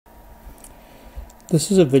This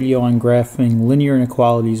is a video on graphing linear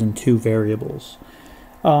inequalities in two variables.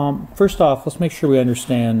 First off, let's make sure we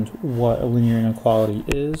understand what a linear inequality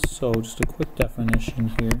is. So just a quick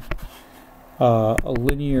definition here. A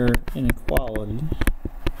linear inequality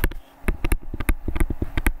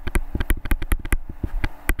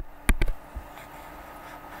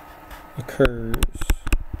occurs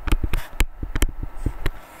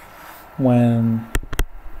when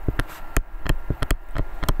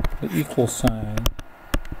the equal sign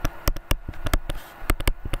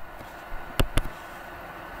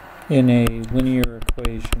in a linear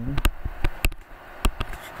equation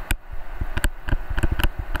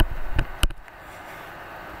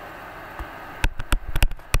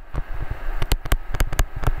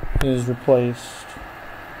is replaced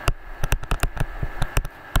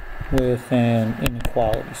with an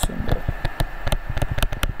inequality symbol.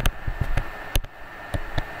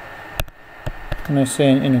 When I say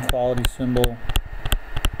an inequality symbol,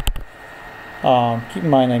 keep in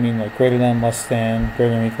mind I mean like greater than, less than,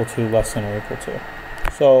 greater than or equal to, less than or equal to.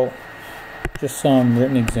 So just some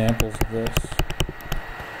written examples of this.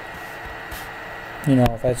 You know,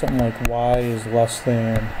 if I had something like y is less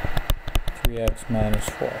than 3x minus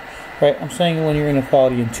 4. Right, I'm saying a linear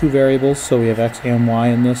inequality in two variables, so we have x and y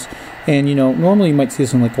in this. And you know, normally you might see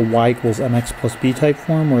this in like a y equals mx plus b type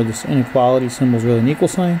form, where this inequality symbol is really an equal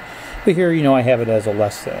sign. But here, you know, I have it as a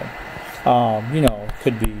less than. You know, it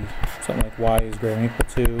could be something like y is greater than or equal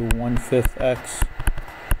to 1/5 x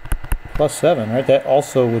plus 7, right? That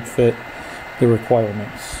also would fit the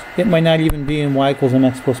requirements. It might not even be in y equals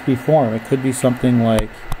mx plus b form. It could be something like,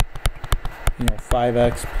 you know,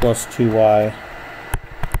 5x plus 2y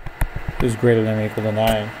is greater than or equal to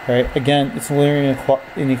 9, right? Again, it's a linear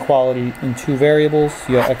inequality in two variables.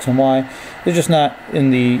 You have x and y. They're just not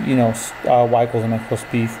in the, you know, y equals mx plus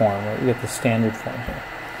b form. Right? We get the standard form here.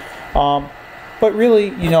 But really,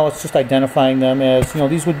 you know, it's just identifying them as, you know,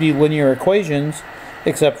 these would be linear equations,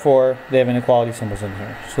 except for they have inequality symbols in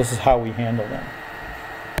here. So this is how we handle them.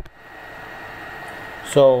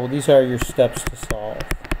 So these are your steps to solve.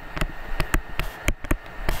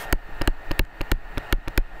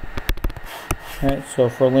 Right, so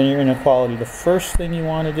for linear inequality, the first thing you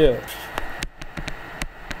want to do,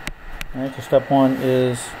 right, so step one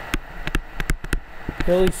is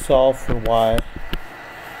really solve for y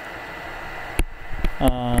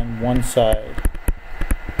on one side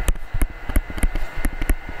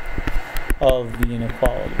of the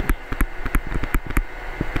inequality.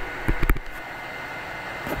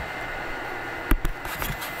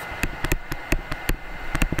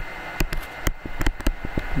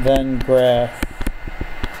 Then graph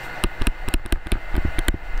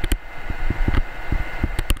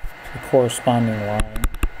corresponding line.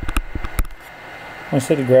 When I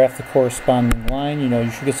say to graph the corresponding line, you know,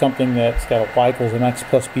 you should get something that's got a y equals mx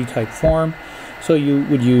plus b type form. So you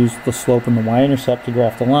would use the slope and the y-intercept to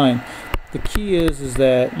graph the line. The key is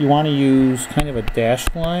that you want to use kind of a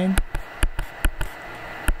dashed line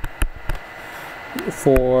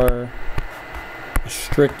for a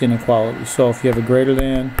strict inequality. So if you have a greater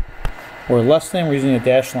than or less than, we're using a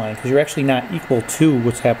dashed line because you're actually not equal to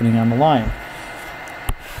what's happening on the line.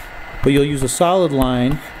 But you'll use a solid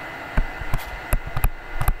line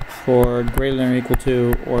for greater than or equal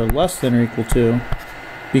to or less than or equal to,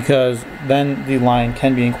 because then the line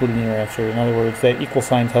can be included in your answer. In other words, that equal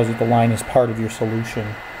sign tells you the line is part of your solution.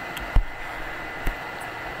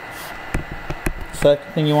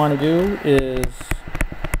 Second thing you want to do is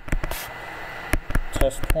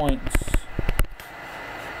test points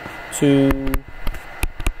to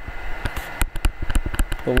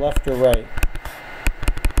the left or right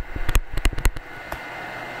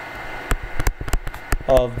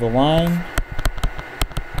of the line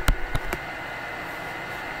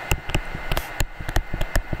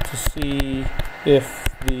to see if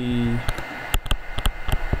the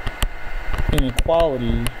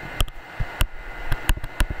inequality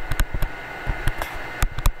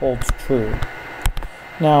holds true.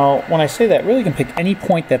 Now, when I say that, really you can pick any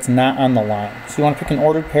point that's not on the line. So you want to pick an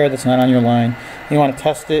ordered pair that's not on your line, and you want to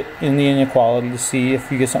test it in the inequality to see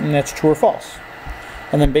if you get something that's true or false.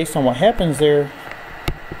 And then based on what happens there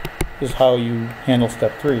is how you handle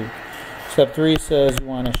step 3. Step 3 says you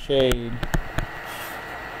want to shade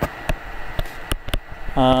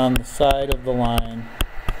on the side of the line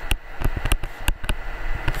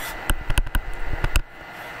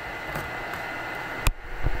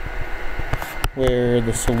where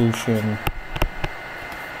the solution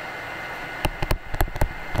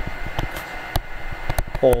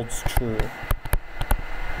holds true.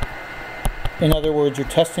 In other words, you're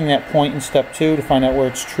testing that point in step 2 to find out where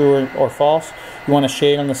it's true or false. You want to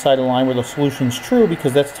shade on the side of the line where the solution is true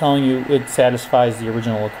because that's telling you it satisfies the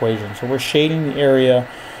original equation. So we're shading the area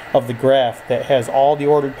of the graph that has all the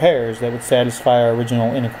ordered pairs that would satisfy our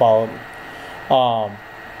original inequality. And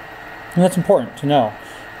that's important to know.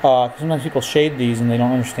 Sometimes people shade these and they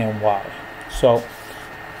don't understand why. So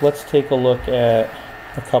let's take a look at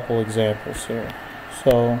a couple examples here.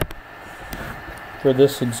 So for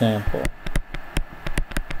this example,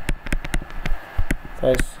 if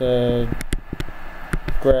I said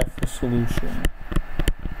graph the solution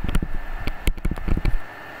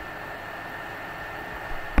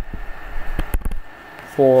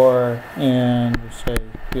for, and we say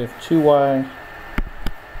we have 2y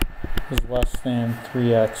is less than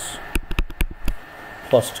 3x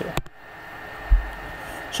plus 2.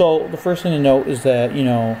 So the first thing to note is that, you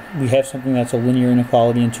know, we have something that's a linear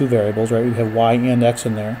inequality in two variables, right? We have y and x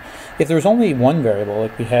in there. If there was only one variable,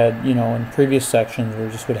 like we had, you know, in previous sections where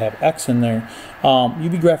we just would have x in there,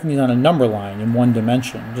 you'd be graphing these on a number line in one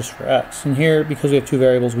dimension just for x. And here, because we have two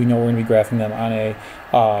variables, we know we're going to be graphing them on a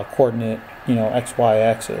coordinate, you know, x-y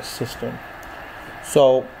axis system.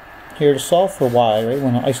 So here to solve for y, right, we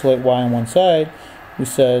want to isolate y on one side. We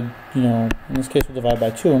said, you know, in this case we'll divide by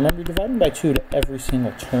 2. Remember, you're dividing by 2 to every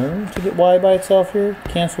single term to get y by itself here.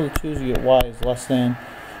 Cancel the 2's, you get y is less than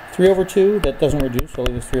 3 over 2. That doesn't reduce, so I'll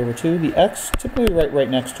leave this 3 over 2. The x, typically right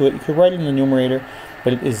next to it. You could write it in the numerator,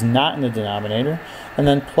 but it is not in the denominator. And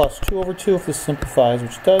then plus 2 over 2, if this simplifies,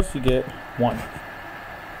 which it does, you get 1.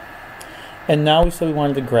 And now we said we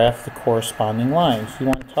wanted to graph the corresponding lines. You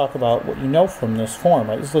want to talk about what you know from this form,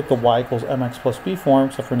 right? This is like the y equals mx plus b form,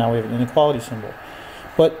 except for now we have an inequality symbol.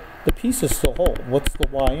 But the pieces still hold. What's the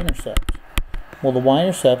y-intercept? Well, the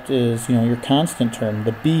y-intercept is, you know, your constant term,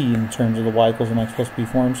 the b in terms of the y equals mx plus b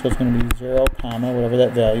form, so it's going to be 0, comma, whatever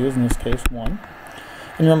that value is, in this case 1. And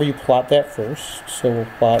remember, you plot that first, so we'll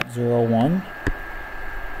plot 0, 1.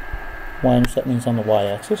 Y-intercept means on the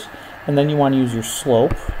y-axis. And then you want to use your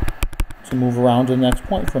slope to move around to the next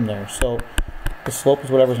point from there. So the slope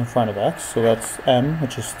is whatever's in front of x, so that's m,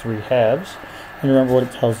 which is 3/2. And remember what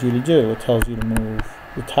it tells you to do. It tells you to move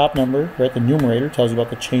the top number, right, the numerator tells you about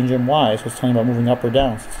the change in y, so it's telling you about moving up or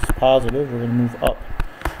down. Since it's positive, we're going to move up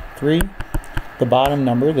 3. The bottom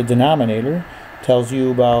number, the denominator, tells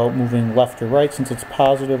you about moving left or right. Since it's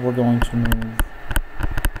positive, we're going to move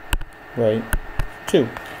right 2.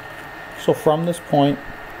 So from this point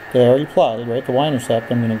that I already plotted, right, the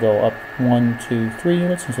y-intercept, I'm going to go up 1, 2, 3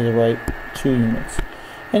 units, and to the right 2 units.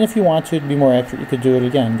 And if you want to be more accurate, you could do it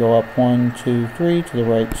again. Go up 1, 2, 3, to the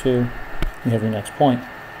right 2. You have your next point.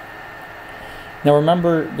 Now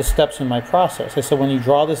remember the steps in my process. I said when you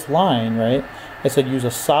draw this line, right, I said use a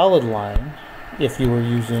solid line if you were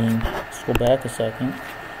using, let's go back a second.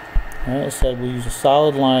 All right, I said we'll use a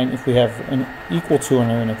solid line if we have an equal to in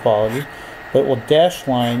our inequality, but we'll dash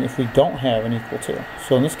line if we don't have an equal to.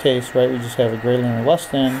 So in this case, right, we just have a greater than or less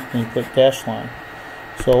than, and you put dash line.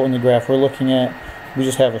 So in the graph we're looking at, we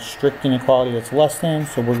just have a strict inequality that's less than,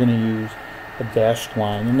 so we're going to use a dashed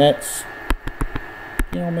line. And that's,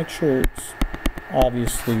 you know, make sure it's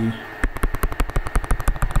obviously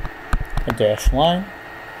a dashed line.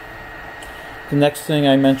 The next thing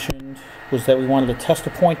I mentioned was that we wanted to test a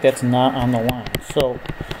point that's not on the line. So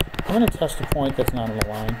I'm going to test a point that's not on the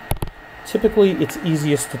line. Typically, it's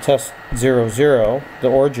easiest to test 0, 0, the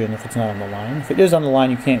origin, if it's not on the line. If it is on the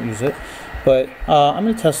line, you can't use it. But I'm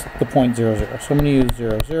going to test the point 0, 0. So I'm going to use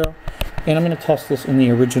 0, 0. And I'm going to test this in the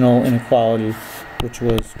original inequality, which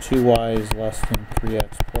was 2y is less than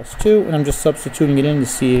 3x plus 2. And I'm just substituting it in to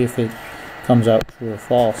see if it comes out true or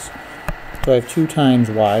false. So I have 2 times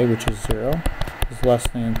y, which is 0, is less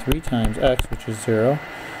than 3 times x, which is 0,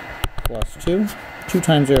 plus 2. 2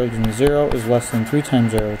 times 0 is 0, is less than 3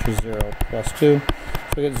 times 0, which is 0, plus 2.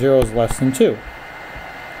 So I get 0 is less than 2.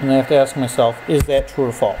 And I have to ask myself, is that true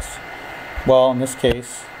or false? Well, in this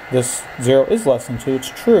case, this 0 is less than 2. It's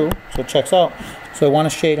true, so it checks out. So I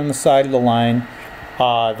want to shade on the side of the line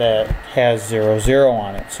that has 0, 0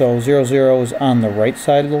 on it. So 0, 0 is on the right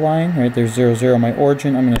side of the line, right? There's 0, 0, my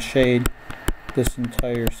origin. I'm going to shade this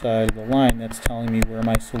entire side of the line. That's telling me where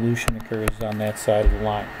my solution occurs on that side of the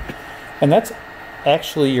line. And that's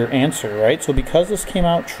actually your answer, right? So because this came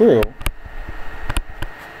out true,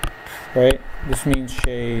 right, this means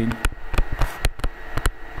shade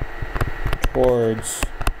towards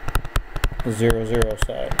the 0, 0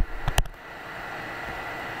 side.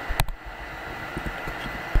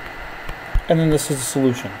 And then this is the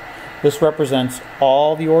solution. This represents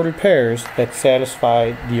all the ordered pairs that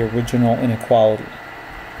satisfy the original inequality.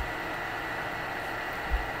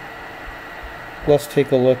 Let's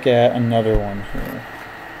take a look at another one here.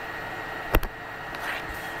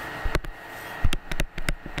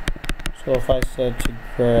 So if I said to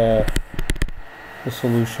graph the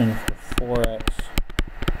solution for 4x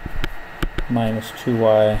minus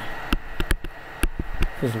 2y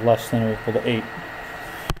is less than or equal to 8.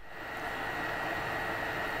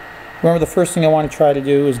 Remember, the first thing I want to try to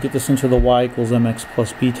do is get this into the y equals mx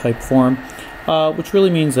plus b type form, which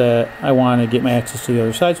really means that I want to get my x's to the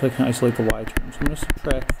other side so I can isolate the y term. So I'm going to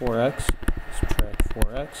subtract 4x,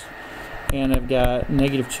 and I've got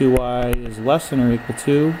negative 2y is less than or equal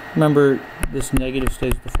to. Remember, this negative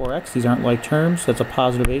stays with the 4x. These aren't like terms. That's a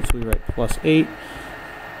positive 8, so we write plus 8.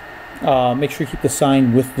 Make sure you keep the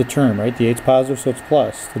sign with the term, right? The 8's positive, so it's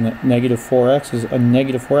plus. The negative 4x is a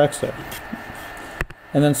negative 4x there.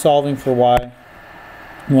 And then solving for y,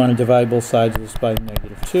 you want to divide both sides of this by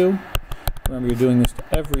negative 2. Remember, you're doing this to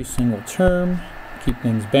every single term. Keep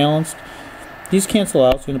things balanced. These cancel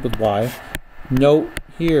out, so you end up with y. Note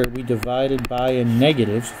here, we divided by a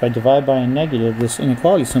negative. So if I divide by a negative, this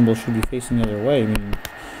inequality symbol should be facing the other way. I mean,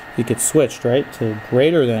 it gets switched, right, to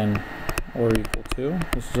greater than or equal to.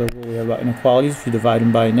 This is a rule we have about inequalities. If you divide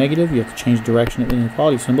them by a negative, you have to change direction of the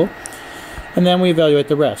inequality symbol. And then we evaluate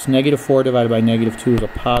the rest. Negative 4 divided by negative 2 is a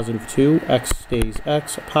positive 2. X stays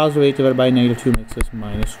x. A positive 8 divided by negative 2 makes this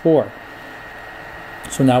minus 4.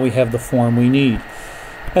 So now we have the form we need.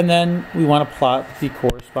 And then we want to plot the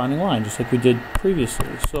corresponding line, just like we did previously.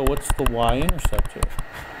 So what's the y-intercept here?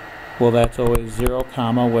 Well, that's always 0,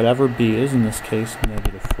 comma, whatever b is, in this case,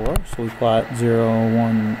 negative 4. So we plot 0,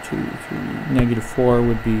 1, 2, 3. Negative 4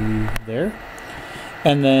 would be there.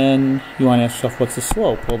 And then you want to ask yourself, what's the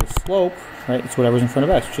slope? Well, the slope, right, it's whatever's in front of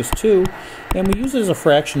x, which is 2. And we use it as a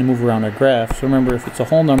fraction to move around our graph. So remember, if it's a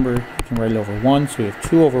whole number, you can write it over 1. So we have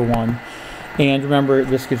 2 over 1. And remember,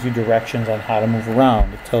 this gives you directions on how to move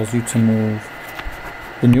around. It tells you to move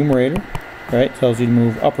the numerator, right? It tells you to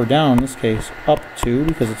move up or down, in this case, up 2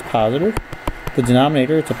 because it's positive. The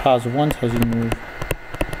denominator, it's a positive 1, tells you to move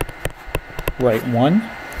right 1.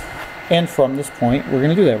 And from this point, we're going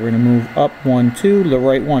to do that. We're going to move up 1, 2 to the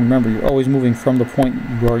right 1. Remember, you're always moving from the point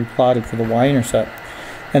you already plotted for the y-intercept.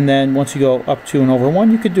 And then once you go up 2 and over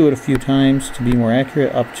 1, you could do it a few times to be more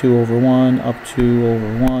accurate. Up 2 over 1, up 2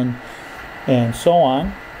 over 1, and so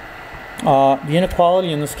on. The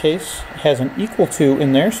inequality in this case has an equal to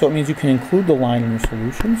in there, so it means you can include the line in your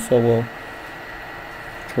solution. So we'll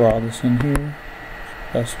draw this in here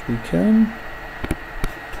as best we can.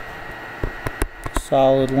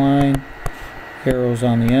 Solid line, arrows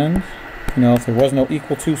on the end. You know, if there was no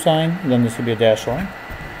equal to sign, then this would be a dashed line.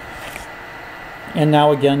 And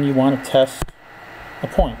now again, you want to test a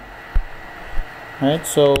point. Alright,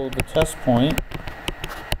 so the test point,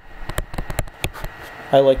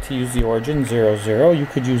 I like to use the origin 0, 0. You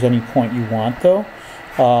could use any point you want though,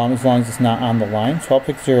 as long as it's not on the line. So I'll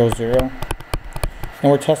pick 0, 0. And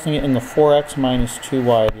we're testing it in the 4x minus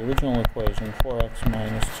 2y, the original equation. 4x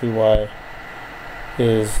minus 2y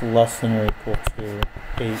is less than or equal to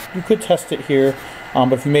 8. You could test it here,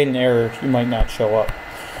 but if you made an error, you might not show up.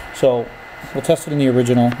 So we'll test it in the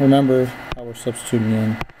original. Remember how we're substituting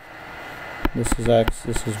in. This is x,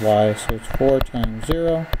 this is y, so it's 4 times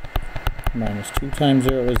 0 minus 2 times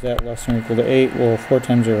 0. Is that less than or equal to 8? Well, 4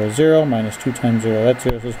 times 0 is 0, minus 2 times 0, that's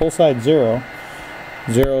 0. So this whole side 0.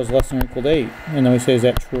 0 is less than or equal to 8. And then we say, is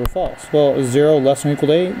that true or false? Well, is 0 less than or equal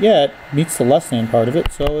to 8? Yeah, it meets the less than part of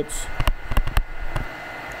it, so it's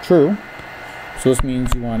true. So this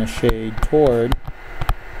means you want to shade toward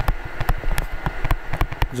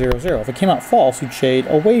 0, 0. If it came out false, you'd shade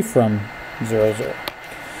away from 0, 0.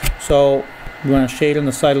 So you want to shade on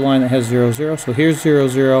the side of the line that has 0, 0. So here's 0,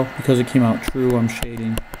 0. Because it came out true, I'm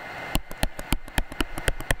shading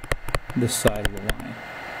this side of the line.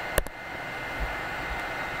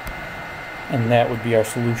 And that would be our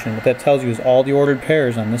solution. What that tells you is all the ordered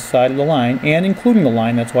pairs on this side of the line, and including the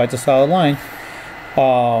line, that's why it's a solid line,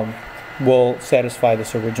 will satisfy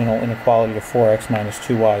this original inequality to 4x minus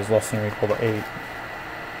 2y is less than or equal to 8.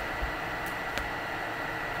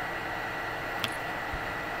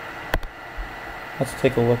 Let's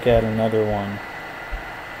take a look at another one.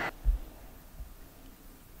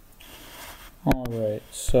 Alright,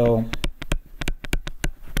 so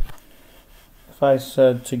if I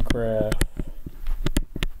said to graph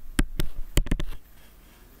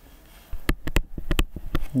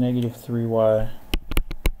negative 3y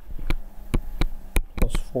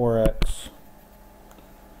plus 4x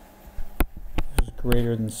is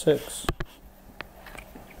greater than 6.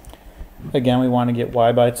 Again, we want to get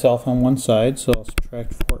y by itself on one side, so I'll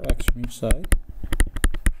subtract 4x from each side.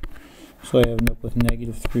 So I end up with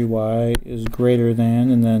negative 3y is greater than,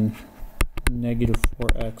 and then negative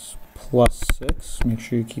 4x plus 6. Make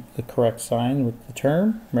sure you keep the correct sign with the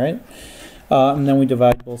term, right? And then we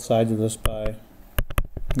divide both sides of this by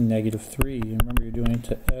negative 3. And remember, you're doing it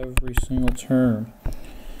to every single term.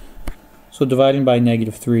 So dividing by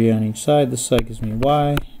negative 3 on each side, this side gives me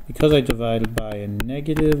y. Because I divided by a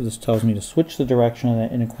negative, this tells me to switch the direction of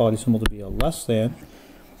that inequality symbol to be a less than.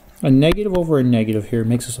 A negative over a negative here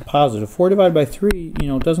makes us a positive. 4 divided by 3,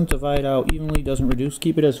 doesn't divide out evenly, doesn't reduce.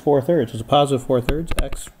 Keep it as 4/3. It's a positive 4/3.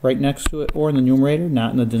 X right next to it, or in the numerator,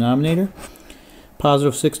 not in the denominator.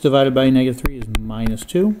 Positive 6 divided by negative 3 is minus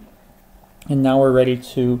 2. And now we're ready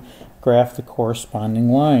to graph the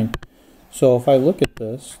corresponding line. So if I look at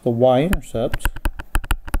this, the y-intercept,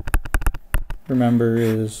 remember,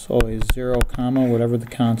 is always 0, comma, whatever the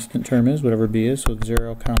constant term is, whatever b is. So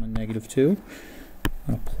 0, comma, negative 2.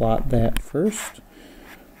 I'm going to plot that first.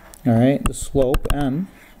 Alright, the slope, m,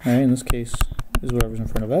 right, in this case, is whatever's in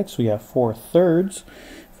front of x. So we have 4/3.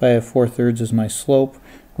 If I have 4/3 as my slope,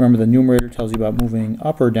 remember the numerator tells you about moving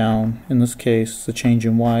up or down. In this case, the change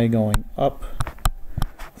in y going up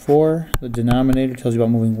 4. The denominator tells you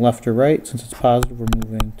about moving left or right. Since it's positive, we're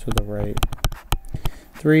moving to the right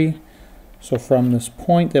 3. So from this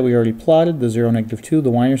point that we already plotted, the 0, negative 2, the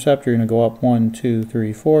y-intercept, you're going to go up 1, 2,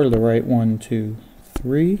 3, 4, to the right 1, 2,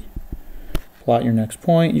 3. Plot your next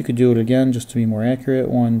point. You could do it again just to be more accurate.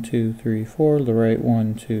 1, 2, 3, 4, to the right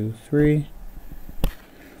 1, 2, 3.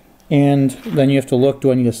 And then you have to look,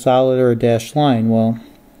 do I need a solid or a dashed line? Well,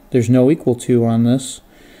 there's no equal to on this,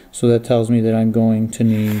 so that tells me that I'm going to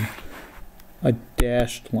need a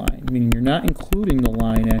dashed line, meaning you're not including the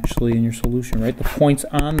line actually in your solution, right? The points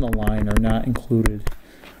on the line are not included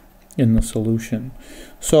in the solution.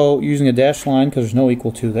 So using a dashed line because there's no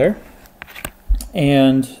equal to there.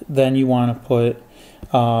 And then you want to put,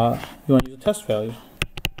 you want to use a test value.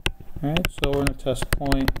 Alright, so we're going to test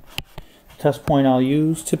point. The test point I'll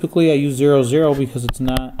use, typically I use 0, 0 because it's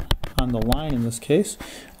not on the line in this case.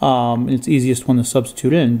 It's easiest one to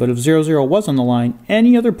substitute in. But if 0, 0 was on the line,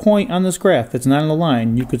 any other point on this graph that's not on the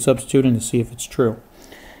line, you could substitute in to see if it's true.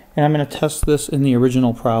 And I'm going to test this in the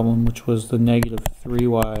original problem, which was the negative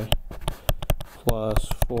 3y plus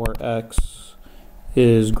 4x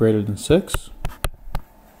is greater than 6.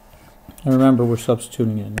 And remember, we're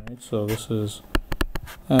substituting in, right? So this is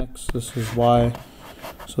x, this is y.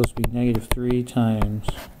 So this would be negative 3 times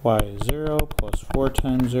y is 0 plus 4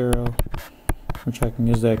 times 0. We're checking,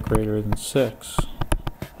 is that greater than 6?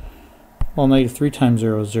 Well, negative 3 times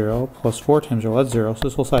 0 is 0, plus 4 times 0, that's 0. So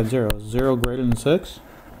this whole side 0. Is 0 greater than 6?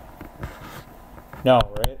 No,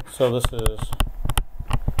 right? So this is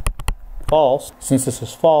false. Since this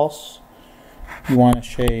is false, you want to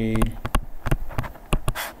shade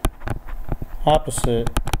opposite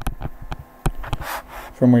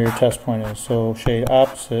from where your test point is. So shade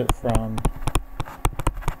opposite from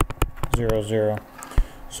 0, 0.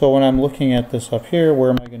 So when I'm looking at this up here,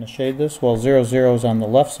 where am I going to shade this? Well, 0, 0 is on the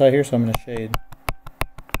left side here, so I'm going to shade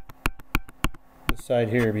this side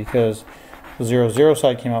here because the 0, 0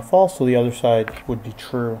 side came out false, so the other side would be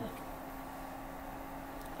true.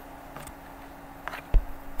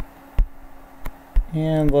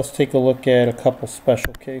 And let's take a look at a couple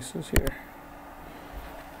special cases here.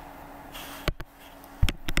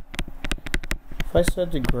 If I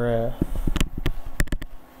said to graph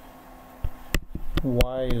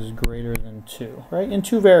y is greater than 2, right, in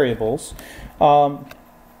two variables, you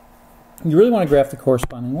really want to graph the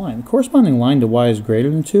corresponding line. The corresponding line to y is greater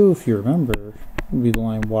than 2, if you remember, would be the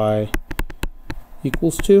line y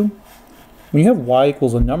equals 2. When you have y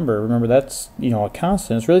equals a number, remember that's a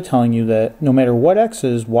constant. It's really telling you that no matter what x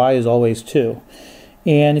is, y is always 2.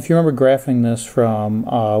 And if you remember graphing this from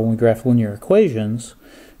when we graph linear equations,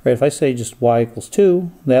 right, if I say just y equals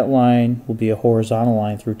 2, that line will be a horizontal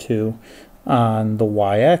line through 2 on the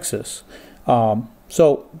y-axis.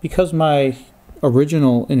 So because my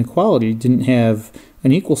original inequality didn't have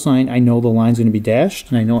an equal sign, I know the line's going to be dashed,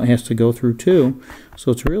 and I know it has to go through 2.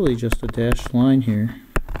 So it's really just a dashed line here,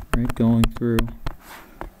 right, going through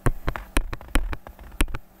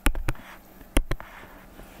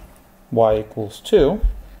y equals 2.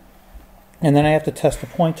 And then I have to test a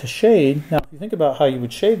point to shade. Now, if you think about how you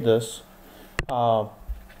would shade this, I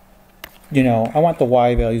want the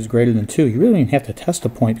y values greater than 2. You really don't even have to test a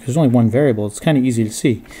point because there's only one variable. It's kind of easy to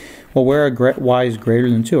see. Well, where are y is greater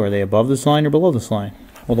than 2? Are they above this line or below this line?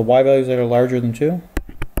 Well, the y values that are larger than 2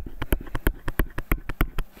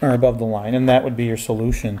 are above the line, and that would be your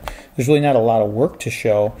solution. There's really not a lot of work to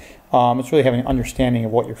show. It's really having an understanding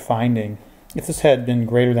of what you're finding. If this had been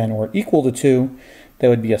greater than or equal to 2, that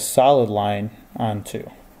would be a solid line on 2.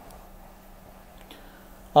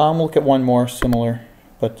 We'll look at one more similar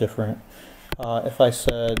but different. if I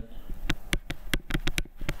said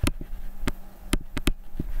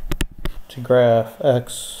to graph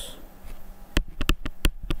x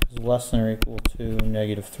is less than or equal to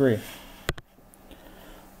 -3.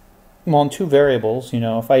 Well, in two variables,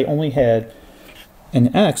 if I only had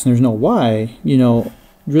an x and there's no y,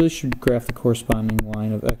 really should graph the corresponding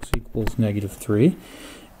line of x equals -3.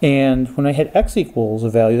 And when I had x equals a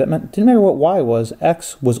value, that meant, didn't matter what y was,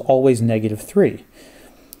 x was always -3.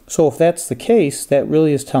 So if that's the case, that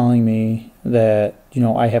really is telling me that,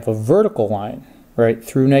 I have a vertical line, right,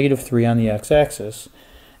 through -3 on the x-axis.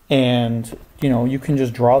 And, you can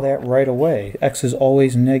just draw that right away. X is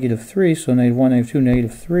always -3, so -1, -2,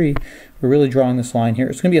 -3. We're really drawing this line here.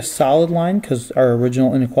 It's going to be a solid line because our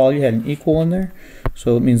original inequality had an equal in there.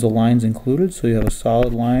 So it means the line's included. So you have a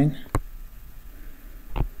solid line,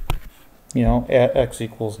 at x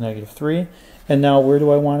equals -3. And now where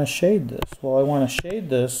do I want to shade this? Well, I want to shade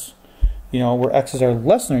this, where x's are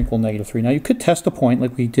less than or equal to -3. Now you could test a point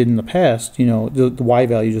like we did in the past. The y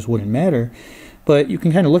value just wouldn't matter. But you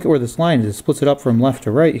can kind of look at where this line is. It splits it up from left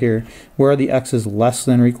to right here. Where are the x's less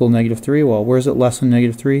than or equal to -3? Well, where is it less than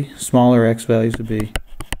 -3? Smaller x values would be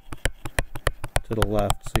to the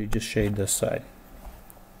left. So you just shade this side.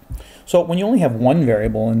 So when you only have one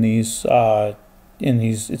variable in these,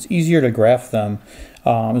 it's easier to graph them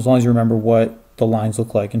as long as you remember what the lines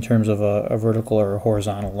look like in terms of a vertical or a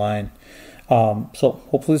horizontal line. So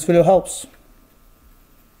hopefully this video helps.